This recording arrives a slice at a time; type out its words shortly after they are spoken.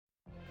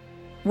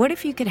What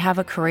if you could have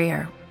a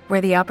career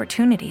where the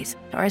opportunities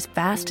are as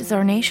vast as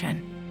our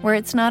nation, where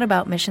it's not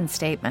about mission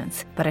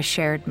statements, but a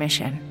shared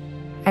mission?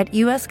 At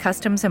U.S.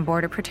 Customs and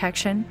Border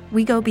Protection,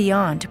 we go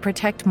beyond to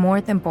protect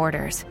more than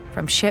borders.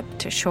 From ship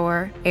to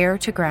shore, air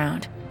to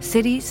ground,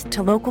 cities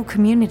to local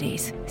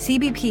communities,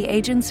 CBP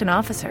agents and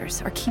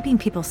officers are keeping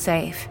people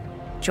safe.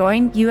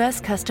 Join U.S.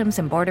 Customs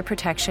and Border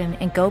Protection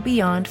and go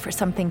beyond for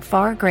something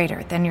far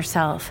greater than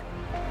yourself.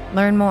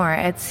 Learn more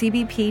at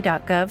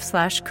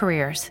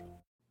cbp.gov/careers.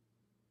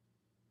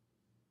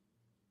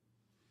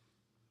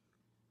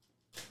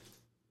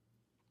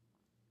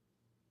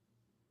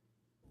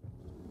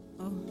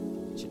 Oh,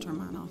 I should turn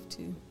mine off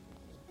too.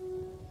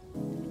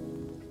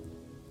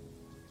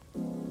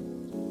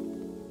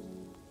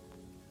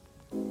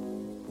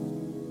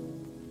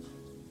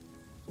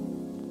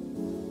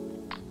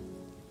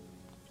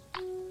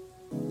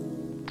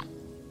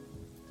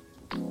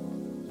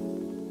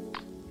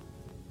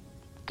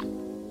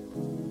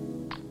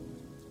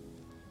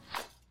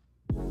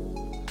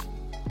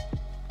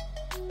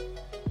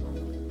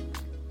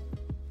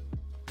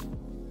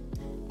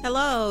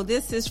 Hello,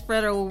 this is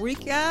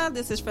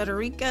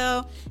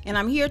Frederico, and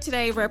I'm here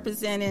today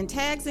representing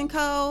Tags &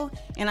 Co.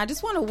 And I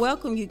just want to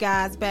welcome you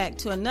guys back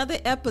to another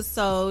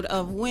episode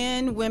of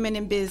Win Women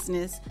in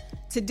Business.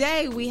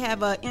 Today we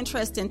have an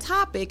interesting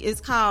topic. It's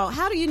called,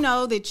 How Do You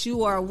Know That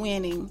You Are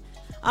Winning?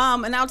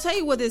 And I'll tell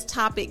you where this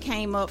topic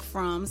came up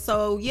from.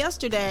 So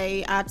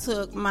yesterday I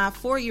took my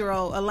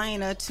 4-year-old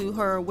Elena to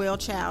her well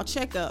child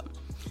checkup.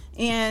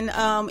 And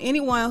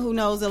anyone who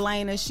knows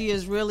Elena, she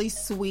is really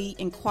sweet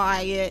and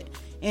quiet.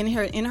 In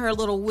her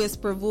little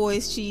whisper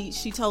voice,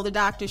 she told the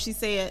doctor, she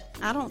said,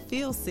 "I don't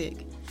feel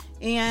sick."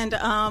 And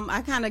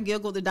I kind of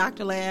giggled, the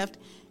doctor laughed.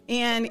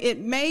 And it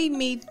made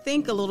me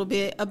think a little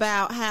bit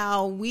about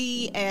how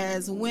we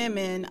as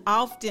women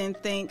often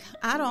think,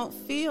 I don't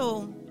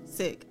feel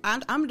sick.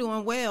 I'm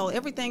doing well.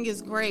 Everything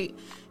is great.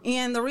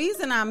 And the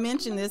reason I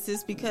mention this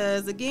is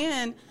because,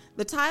 again,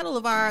 the title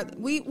of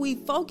we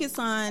focus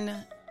on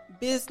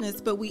business,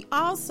 but we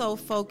also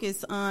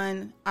focus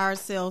on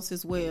ourselves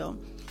as well.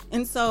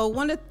 And so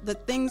one of the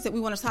things that we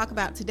want to talk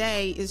about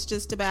today is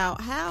just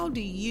about how do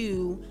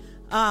you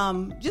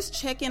just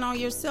check in on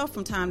yourself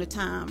from time to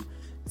time.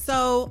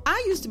 So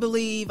I used to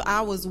believe I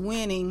was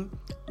winning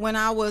when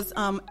I was,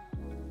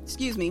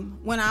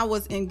 when I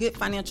was in good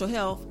financial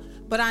health.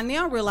 But I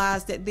now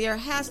realize that there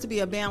has to be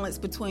a balance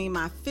between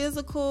my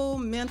physical,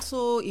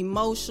 mental,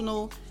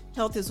 emotional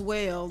health as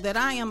well, that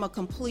I am a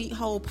complete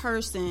whole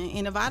person.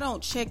 And if I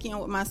don't check in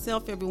with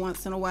myself every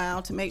once in a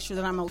while to make sure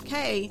that I'm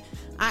okay,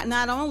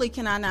 not only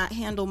can I not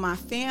handle my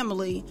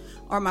family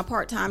or my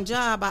part-time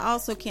job, I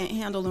also can't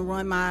handle and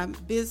run my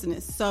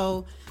business.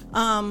 So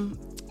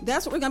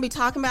that's what we're going to be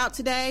talking about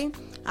today.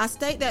 I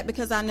state that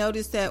because I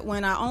noticed that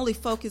when I only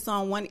focus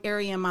on one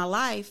area in my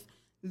life,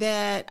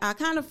 that I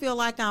kind of feel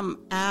like I'm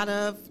out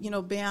of,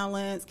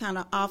 balance, kind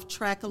of off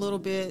track a little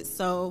bit.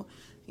 So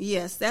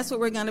yes, that's what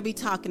we're going to be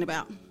talking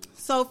about.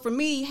 So for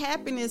me,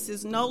 happiness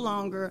is no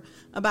longer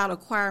about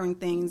acquiring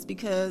things,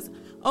 because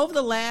over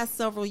the last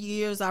several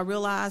years, I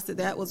realized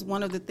that was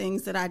one of the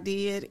things that I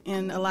did.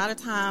 And a lot of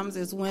times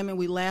as women,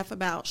 we laugh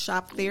about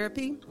shop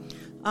therapy.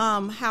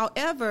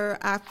 However,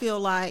 I feel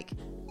like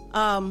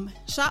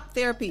shop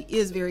therapy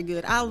is very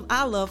good.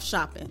 I love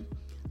shopping.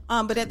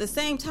 But at the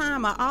same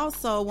time, I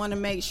also want to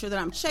make sure that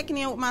I'm checking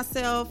in with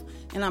myself,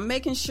 and I'm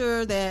making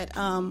sure that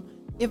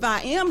if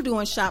I am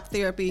doing shop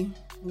therapy,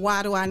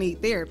 why do I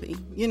need therapy?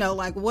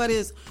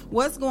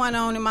 What's going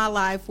on in my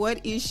life?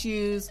 What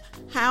issues?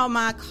 How am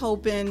I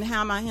coping?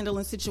 How am I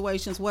handling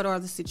situations? What are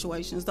the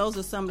situations? Those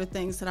are some of the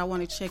things that I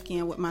want to check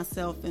in with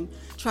myself and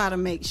try to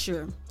make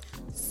sure.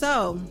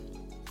 So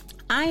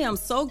I am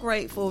so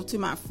grateful to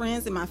my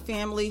friends and my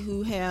family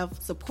who have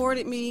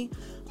supported me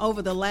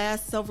over the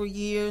last several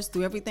years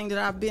through everything that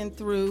I've been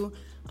through.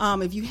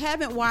 If you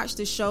haven't watched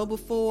the show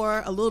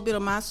before, a little bit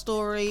of my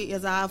story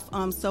is I've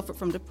suffered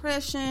from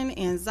depression,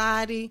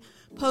 anxiety,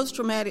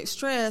 post-traumatic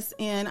stress,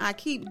 and I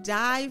keep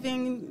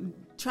diving,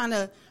 trying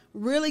to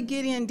really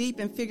get in deep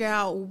and figure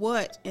out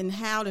what and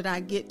how did I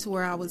get to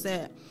where I was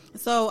at.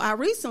 So I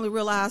recently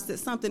realized that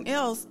something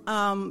else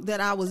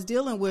that I was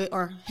dealing with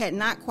or had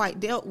not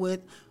quite dealt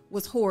with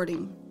was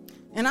hoarding.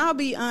 And I'll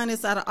be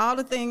honest, out of all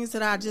the things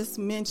that I just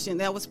mentioned,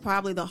 that was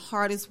probably the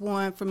hardest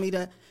one for me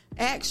to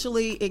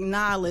actually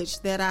acknowledge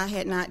that I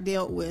had not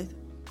dealt with.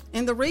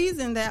 And the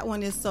reason that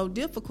one is so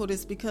difficult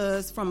is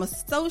because from a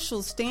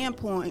social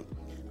standpoint,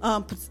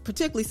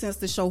 particularly since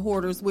the show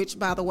Hoarders, which,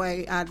 by the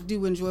way, I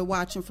do enjoy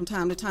watching from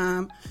time to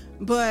time,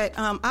 but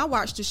I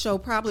watch the show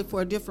probably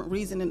for a different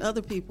reason than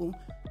other people,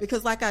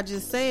 because like I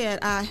just said,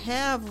 I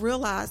have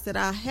realized that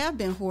I have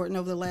been hoarding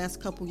over the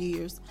last couple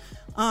years.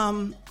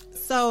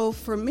 So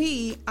for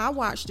me, I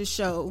watch the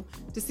show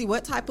to see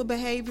what type of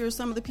behavior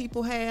some of the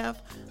people have.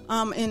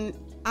 And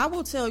I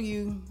will tell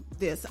you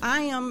this,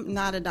 I am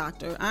not a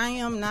doctor. I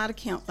am not a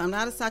counselor. I'm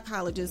not a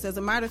psychologist. As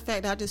a matter of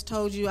fact, I just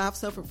told you I've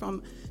suffered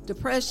from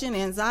depression,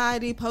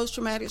 anxiety,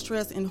 post-traumatic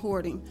stress, and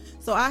hoarding.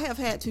 So I have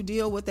had to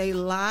deal with a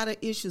lot of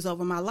issues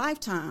over my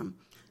lifetime.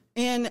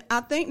 And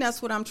I think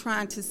that's what I'm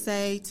trying to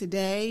say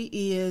today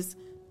is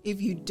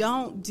if you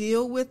don't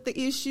deal with the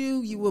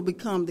issue, you will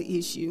become the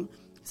issue.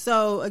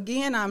 So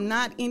again, I'm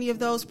not any of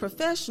those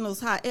professionals.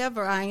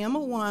 However, I am a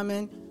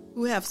woman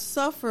who have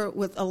suffered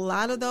with a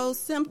lot of those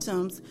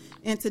symptoms.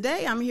 And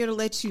today I'm here to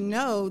let you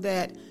know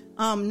that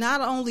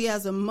not only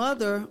as a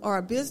mother or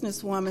a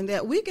businesswoman,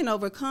 that we can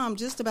overcome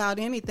just about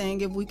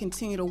anything if we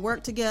continue to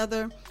work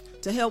together,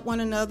 to help one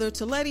another,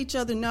 to let each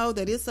other know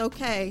that it's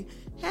okay.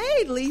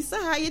 Hey, Lisa,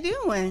 how you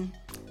doing?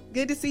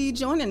 Good to see you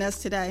joining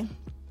us today.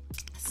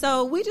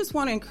 So we just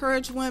want to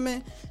encourage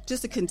women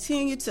just to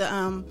continue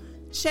to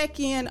check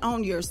in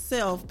on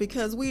yourself,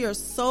 because we are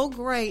so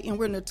great and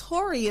we're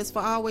notorious for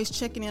always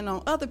checking in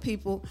on other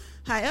people.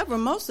 However,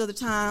 most of the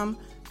time,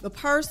 the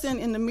person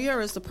in the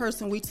mirror is the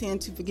person we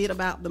tend to forget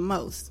about the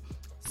most.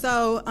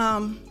 So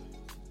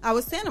I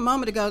was saying a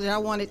moment ago that I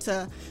wanted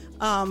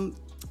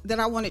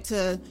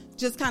to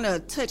just kind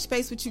of touch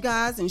base with you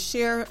guys and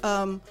share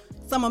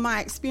some of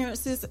my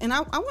experiences. And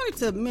I wanted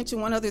to mention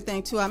one other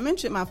thing too. I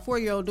mentioned my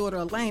 4-year-old daughter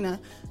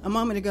Elena a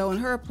moment ago in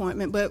her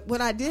appointment, but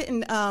what I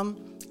didn't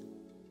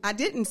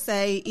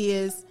say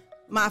is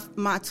my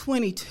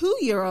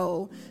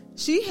 22-year-old,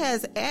 she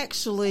has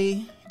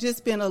actually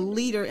just been a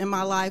leader in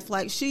my life.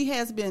 Like, she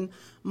has been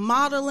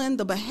modeling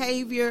the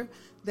behavior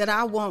that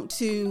I want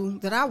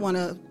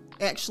to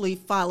actually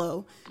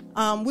follow,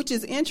 which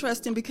is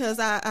interesting because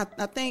I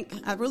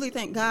really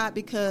thank God,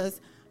 because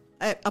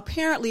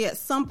apparently at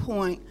some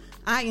point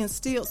I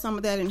instilled some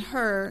of that in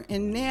her,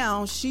 and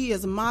now she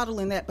is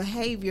modeling that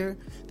behavior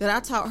that I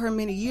taught her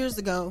many years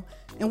ago.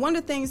 And one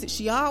of the things that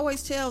she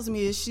always tells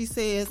me is, she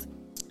says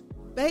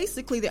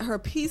basically that her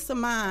peace of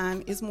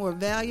mind is more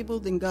valuable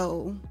than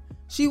gold.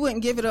 She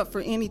wouldn't give it up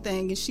for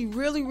anything, and she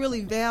really,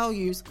 really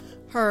values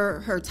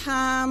her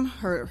time,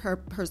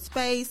 her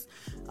space,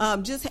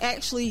 just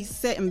actually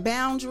setting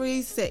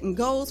boundaries, setting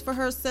goals for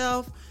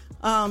herself.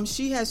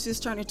 She has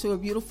just turned into a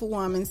beautiful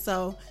woman.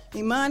 So,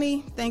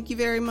 Imani, thank you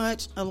very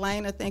much.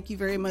 Elena, thank you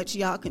very much.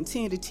 Y'all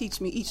continue to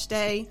teach me each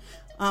day.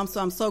 So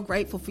I'm so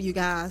grateful for you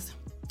guys.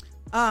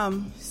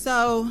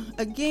 So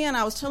again,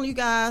 I was telling you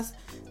guys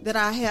that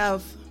I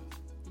have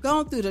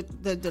gone through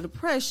the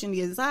depression,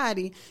 the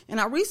anxiety, and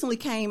I recently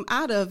came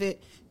out of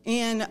it.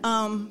 And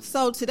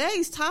so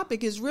today's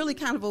topic is really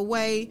kind of a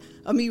way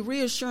of me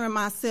reassuring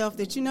myself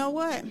that, you know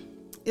what,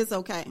 it's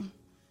okay.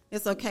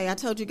 It's okay. I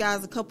told you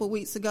guys a couple of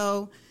weeks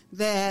ago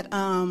that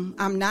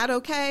I'm not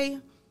okay.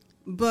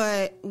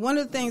 But one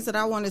of the things that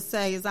I want to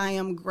say is I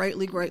am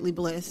greatly, greatly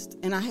blessed.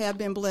 And I have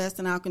been blessed,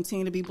 and I'll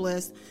continue to be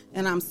blessed.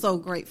 And I'm so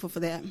grateful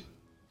for that.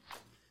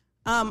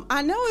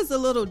 I know it's a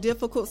little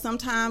difficult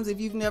sometimes if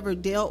you've never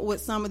dealt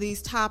with some of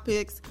these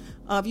topics.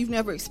 If you've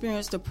never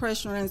experienced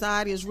depression or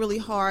anxiety, it's really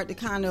hard to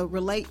kind of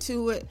relate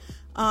to it.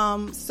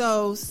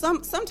 So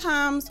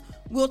sometimes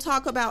we'll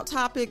talk about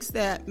topics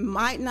that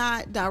might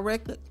not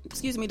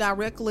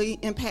directly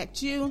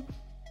impact you,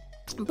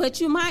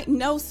 but you might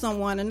know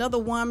someone, another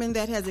woman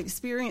that has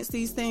experienced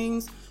these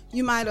things.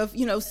 You might have,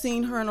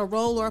 seen her in a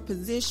role or a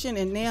position,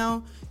 and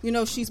now,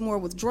 she's more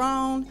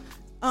withdrawn.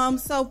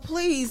 So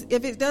please,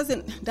 if it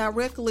doesn't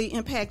directly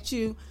impact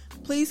you,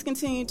 please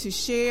continue to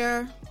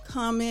share,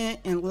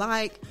 comment, and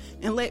like,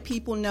 and let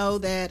people know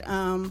that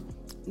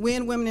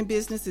When Women in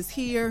Business is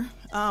here.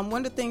 One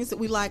of the things that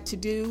we like to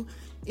do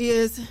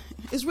is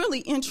really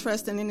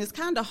interesting, and it's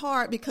kind of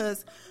hard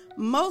because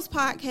most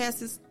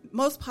podcasts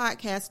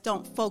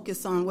don't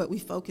focus on what we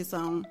focus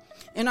on.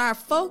 And our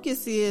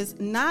focus is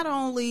not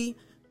only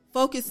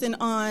focusing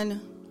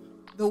on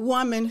the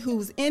woman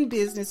who's in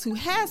business, who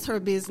has her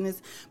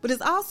business, but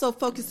it's also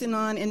focusing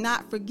on and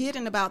not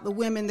forgetting about the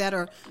women that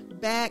are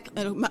back,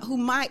 who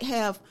might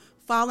have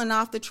fallen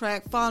off the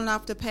track, fallen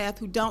off the path,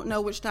 who don't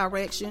know which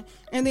direction.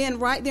 And then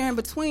right there in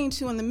between,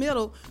 two in the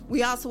middle,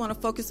 we also want to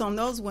focus on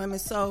those women.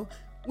 So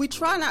we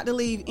try not to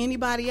leave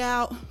anybody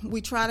out. We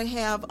try to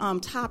have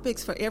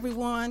topics for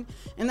everyone.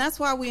 And that's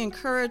why we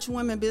encourage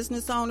women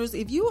business owners.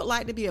 If you would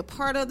like to be a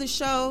part of the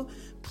show,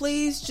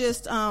 please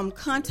just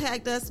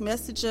contact us,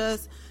 message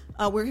us.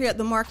 We're here at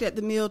the Market at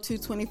the Mill,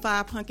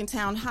 225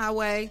 Punkintown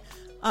Highway.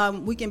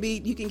 You can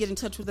get in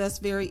touch with us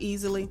very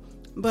easily.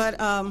 But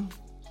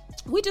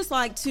we just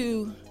like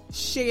to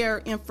share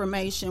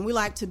information. We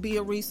like to be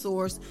a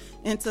resource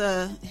and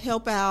to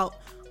help out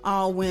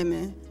all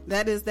women.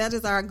 That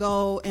is our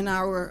goal and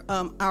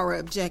our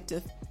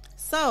objective.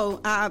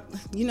 So I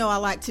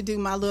like to do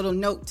my little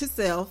note to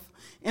self.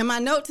 And my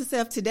note to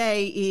self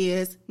today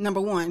is,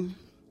 number one,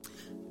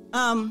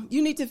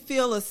 you need to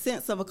feel a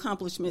sense of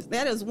accomplishment.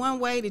 That is one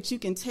way that you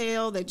can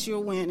tell that you're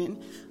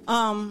winning.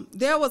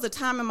 There was a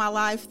time in my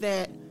life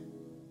that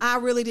I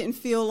really didn't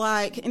feel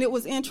like, and it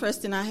was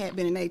interesting, I had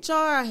been in HR,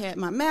 I had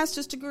my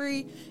master's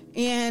degree,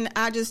 and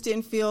I just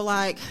didn't feel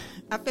like,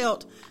 I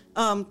felt,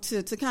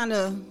 to kind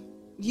of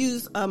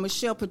use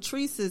Michelle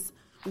Patrice's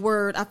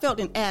word, I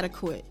felt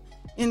inadequate.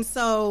 And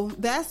so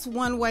that's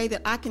one way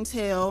that I can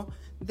tell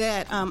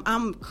that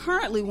I'm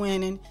currently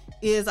winning,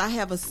 is I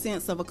have a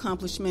sense of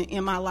accomplishment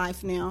in my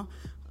life now.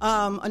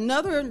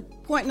 Another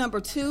point, number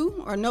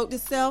two, or note to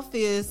self,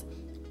 is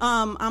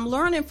I'm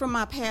learning from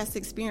my past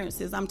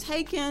experiences. I'm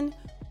taking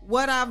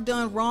what I've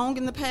done wrong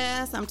in the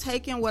past. I'm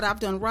taking what I've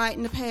done right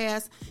in the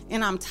past,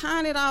 and I'm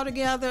tying it all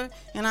together.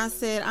 And I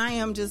said, I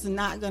am just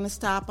not going to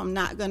stop. I'm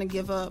not going to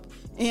give up.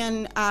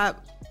 And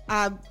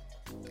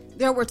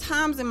there were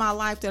times in my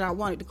life that I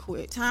wanted to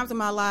quit. Times in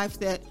my life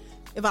that,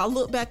 if I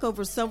look back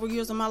over several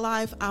years of my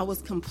life, I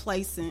was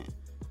complacent.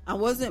 I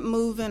wasn't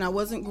moving. I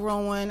wasn't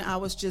growing. I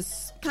was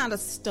just kind of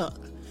stuck.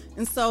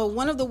 And so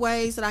one of the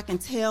ways that I can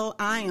tell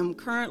I am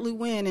currently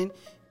winning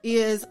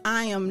is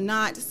I am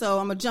not. So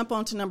I'm going to jump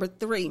on to number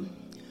 3.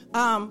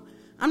 I'm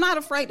not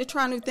afraid to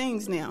try new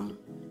things now.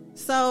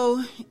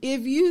 So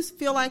if you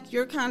feel like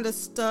you're kind of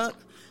stuck,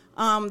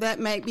 that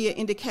might be an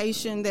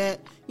indication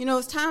that,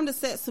 it's time to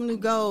set some new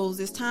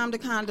goals. It's time to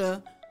kind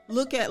of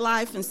look at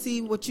life and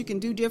see what you can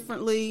do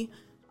differently,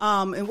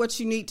 and what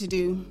you need to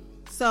do.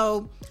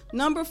 So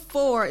number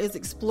 4 is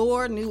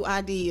explore new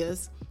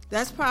ideas.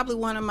 That's probably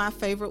one of my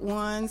favorite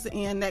ones,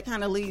 and that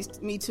kind of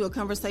leads me to a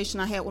conversation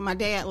I had with my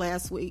dad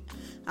last week.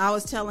 I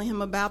was telling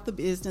him about the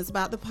business,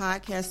 about the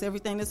podcast,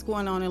 everything that's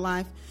going on in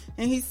life,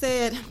 and he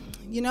said,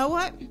 you know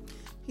what?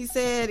 He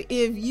said,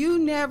 if you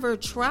never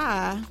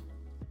try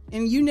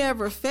and you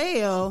never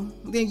fail,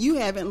 then you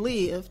haven't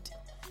lived.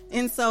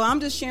 And so I'm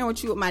just sharing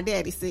with you what my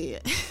daddy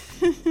said.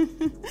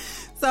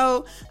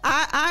 So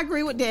I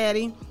agree with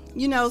Daddy.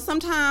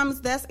 Sometimes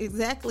that's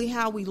exactly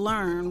how we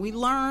learn. We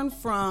learn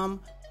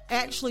from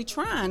actually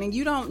trying, and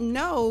you don't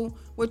know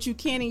what you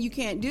can and you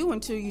can't do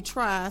until you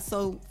try.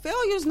 So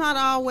failure's not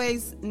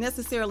always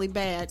necessarily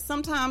bad.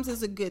 Sometimes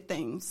it's a good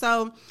thing.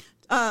 So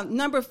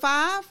number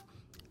 5,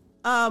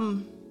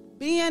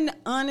 being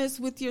honest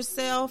with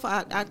yourself.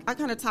 I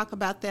kind of talk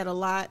about that a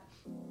lot.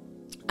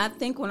 I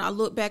think when I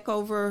look back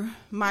over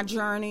my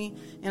journey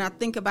and I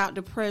think about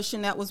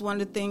depression, that was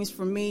one of the things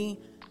for me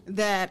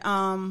that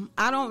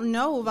I don't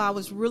know if I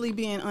was really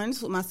being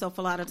honest with myself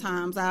a lot of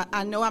times.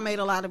 I know I made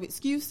a lot of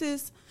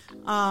excuses,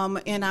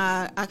 and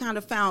I kind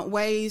of found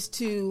ways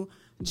to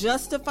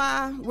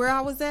justify where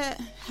I was at.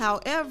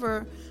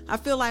 However, I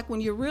feel like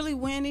when you're really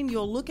winning,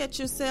 you'll look at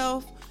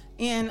yourself,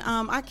 and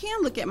I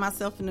can look at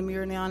myself in the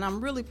mirror now, and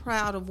I'm really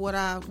proud of what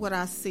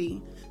I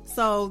see.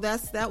 So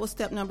that was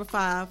step number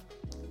 5.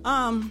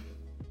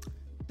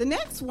 The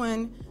next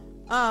one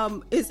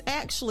is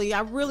actually,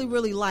 I really,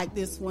 really like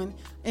this one.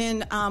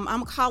 And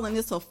I'm calling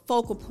this a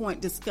focal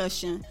point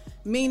discussion,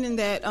 meaning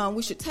that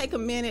we should take a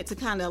minute to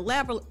kind of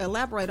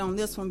elaborate on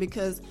this one,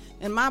 because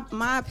in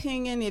my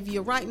opinion, if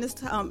you're writing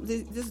these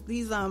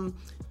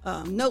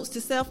notes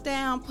to self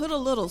down, put a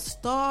little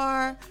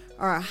star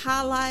or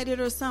highlight it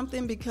or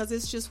something, because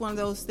it's just one of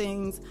those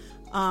things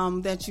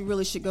that you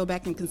really should go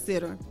back and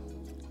consider.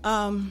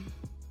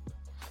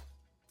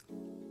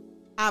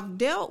 I've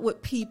dealt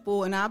with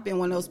people, and I've been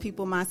one of those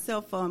people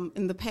myself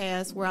in the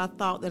past, where I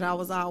thought that I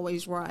was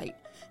always right.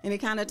 And it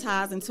kind of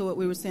ties into what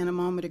we were saying a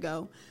moment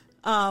ago.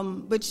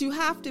 But you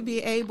have to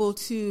be able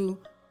to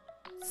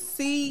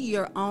see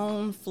your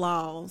own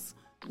flaws.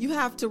 You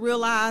have to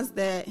realize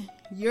that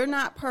you're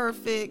not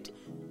perfect.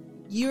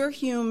 You're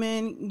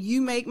human.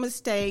 You make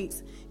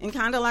mistakes. And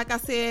kind of like I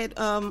said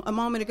a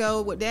moment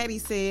ago, what Daddy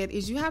said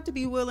is you have to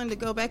be willing to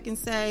go back and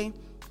say,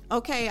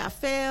 okay, I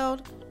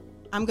failed.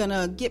 I'm going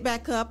to get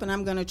back up and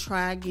I'm going to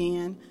try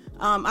again.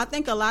 I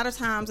think a lot of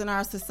times in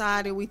our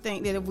society, we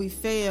think that if we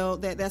fail,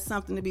 that's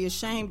something to be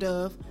ashamed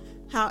of.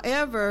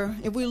 However,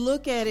 if we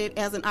look at it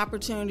as an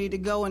opportunity to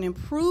go and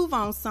improve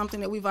on something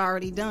that we've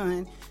already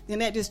done, then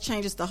that just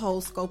changes the whole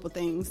scope of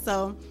things.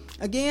 So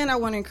again, I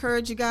want to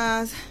encourage you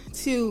guys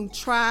to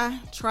try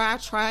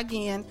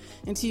again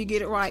until you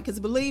get it right. Because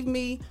believe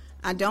me,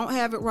 I don't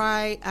have it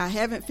right. I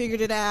haven't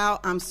figured it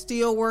out. I'm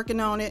still working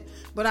on it.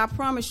 But I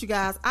promise you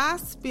guys, I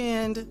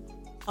spend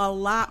a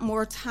lot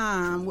more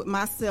time with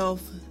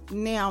myself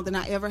now than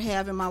I ever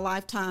have in my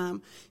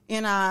lifetime.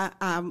 And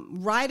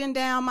I'm writing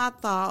down my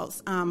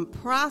thoughts. I'm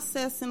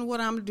processing what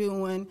I'm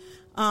doing.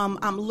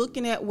 I'm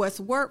looking at what's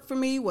worked for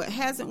me, what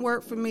hasn't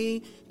worked for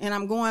me, and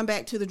I'm going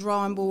back to the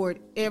drawing board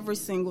every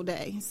single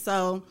day.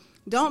 So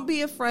don't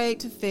be afraid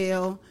to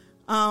fail.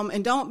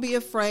 And don't be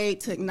afraid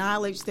to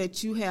acknowledge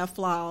that you have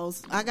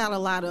flaws. I got a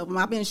lot of them.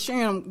 I've been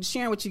sharing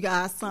with you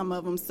guys some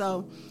of them.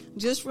 So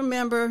just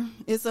remember,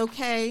 it's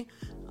okay.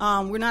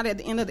 We're not at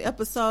the end of the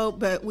episode,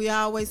 but we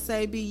always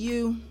say, be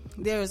you.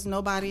 There is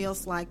nobody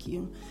else like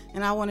you.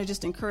 And I want to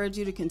just encourage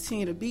you to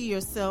continue to be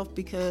yourself,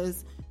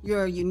 because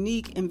you're a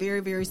unique and very,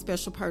 very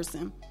special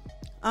person.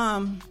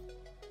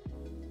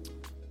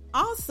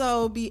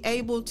 Also, be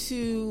able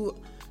to,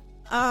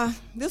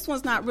 this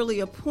one's not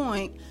really a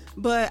point,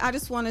 but I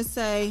just want to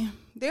say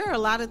there are a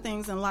lot of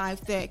things in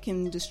life that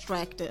can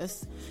distract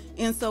us.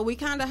 And so we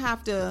kind of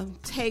have to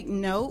take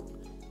note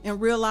and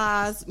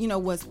realize,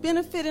 what's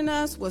benefiting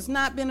us, what's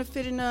not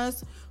benefiting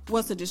us,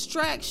 what's a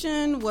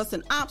distraction, what's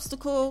an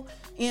obstacle.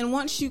 And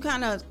once you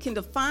kind of can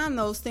define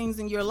those things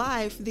in your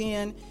life,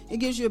 then it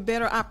gives you a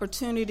better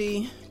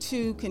opportunity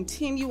to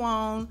continue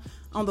on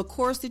the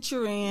course that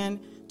you're in,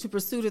 to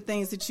pursue the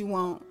things that you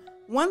want.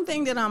 One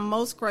thing that I'm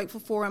most grateful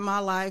for in my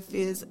life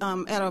is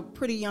at a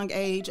pretty young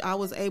age, I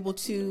was able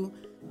to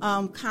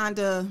kind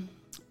of,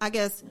 I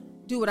guess,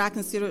 do what I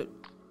consider.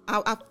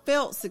 I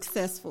felt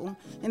successful.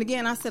 And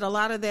again, I said a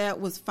lot of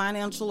that was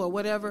financial or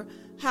whatever.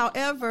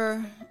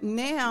 However,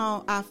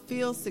 now I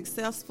feel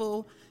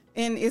successful,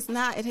 and it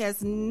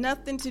has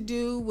nothing to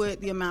do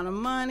with the amount of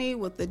money,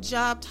 with the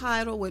job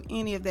title, with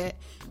any of that.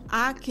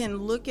 I can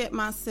look at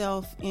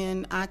myself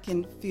and I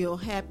can feel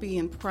happy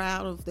and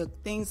proud of the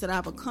things that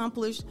I've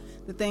accomplished,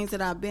 the things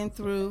that I've been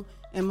through.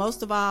 And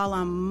most of all,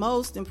 I'm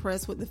most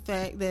impressed with the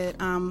fact that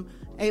I'm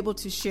able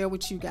to share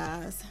with you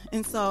guys.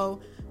 And so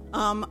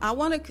I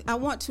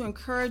want to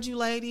encourage you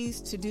ladies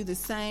to do the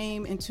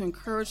same and to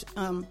encourage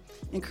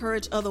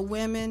other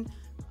women.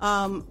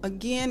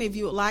 Again, if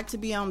you would like to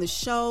be on the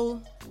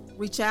show,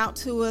 reach out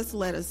to us,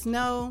 let us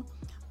know.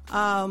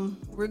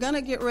 We're going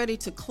to get ready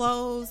to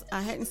close.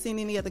 I hadn't seen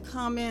any other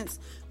comments,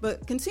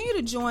 but continue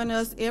to join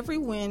us every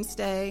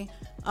Wednesday.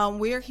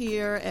 We're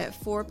here at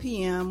 4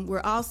 p.m. We're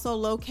also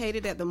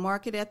located at the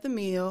Market at the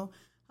Mill.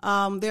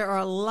 There are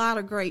a lot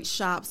of great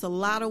shops, a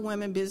lot of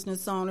women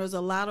business owners, a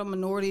lot of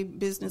minority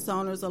business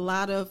owners, a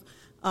lot of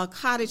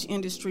cottage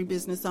industry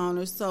business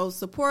owners. So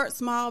support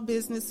small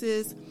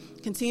businesses,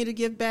 continue to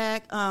give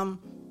back. I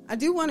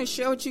do want to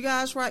share with you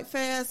guys right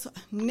fast.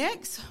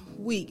 Next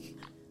week,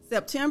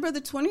 September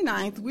the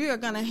 29th, we are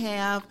going to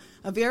have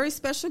a very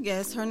special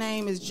guest. Her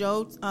name is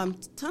Jo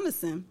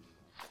Tennyson.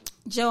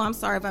 Joe, I'm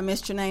sorry if I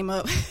messed your name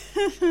up.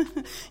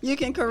 You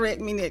can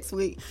correct me next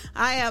week.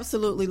 I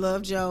absolutely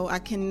love Joe. I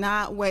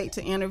cannot wait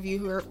to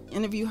interview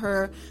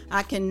her.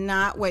 I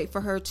cannot wait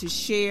for her to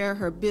share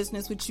her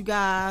business with you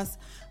guys.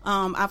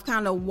 I've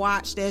kind of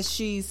watched as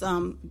she's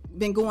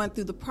been going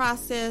through the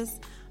process.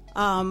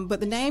 But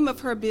the name of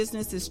her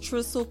business is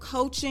Tristle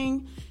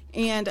Coaching.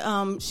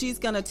 And she's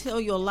going to tell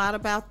you a lot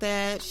about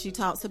that. She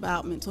talks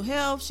about mental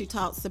health. She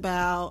talks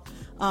about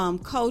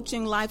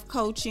coaching, life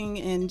coaching,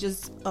 and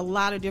just a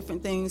lot of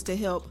different things to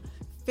help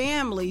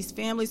families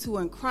who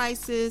are in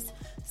crisis.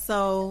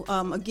 So,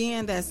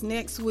 again, that's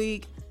next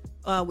week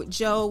with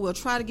Joe. We'll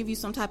try to give you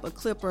some type of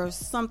clip or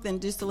something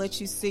just to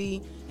let you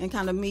see and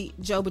kind of meet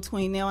Joe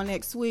between now and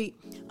next week.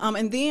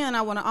 And then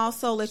I want to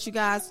also let you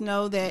guys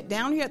know that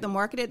down here at the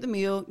Market at the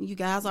Mill, you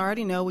guys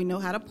already know we know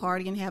how to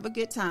party and have a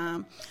good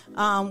time.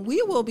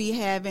 We will be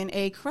having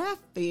a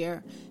craft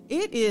fair.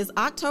 It is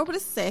October the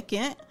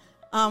 2nd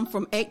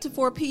from 8 to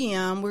 4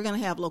 p.m. We're going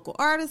to have local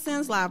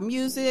artisans, live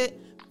music,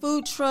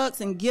 food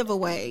trucks, and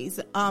giveaways.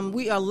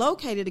 We are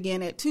located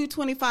again at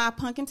 225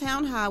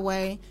 Punkintown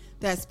Highway.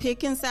 That's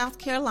Pickens, South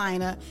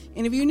Carolina.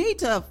 And if you need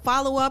to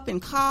follow up and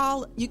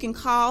call, you can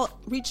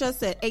reach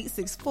us at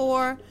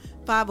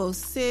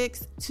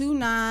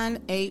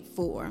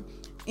 864-506-2984.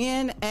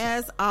 And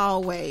as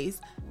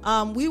always,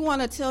 we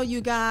want to tell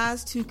you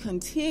guys to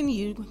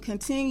continue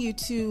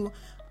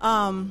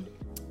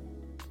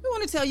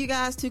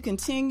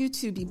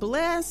to be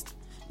blessed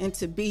and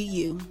to be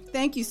you.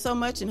 Thank you so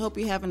much and hope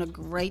you're having a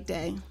great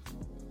day.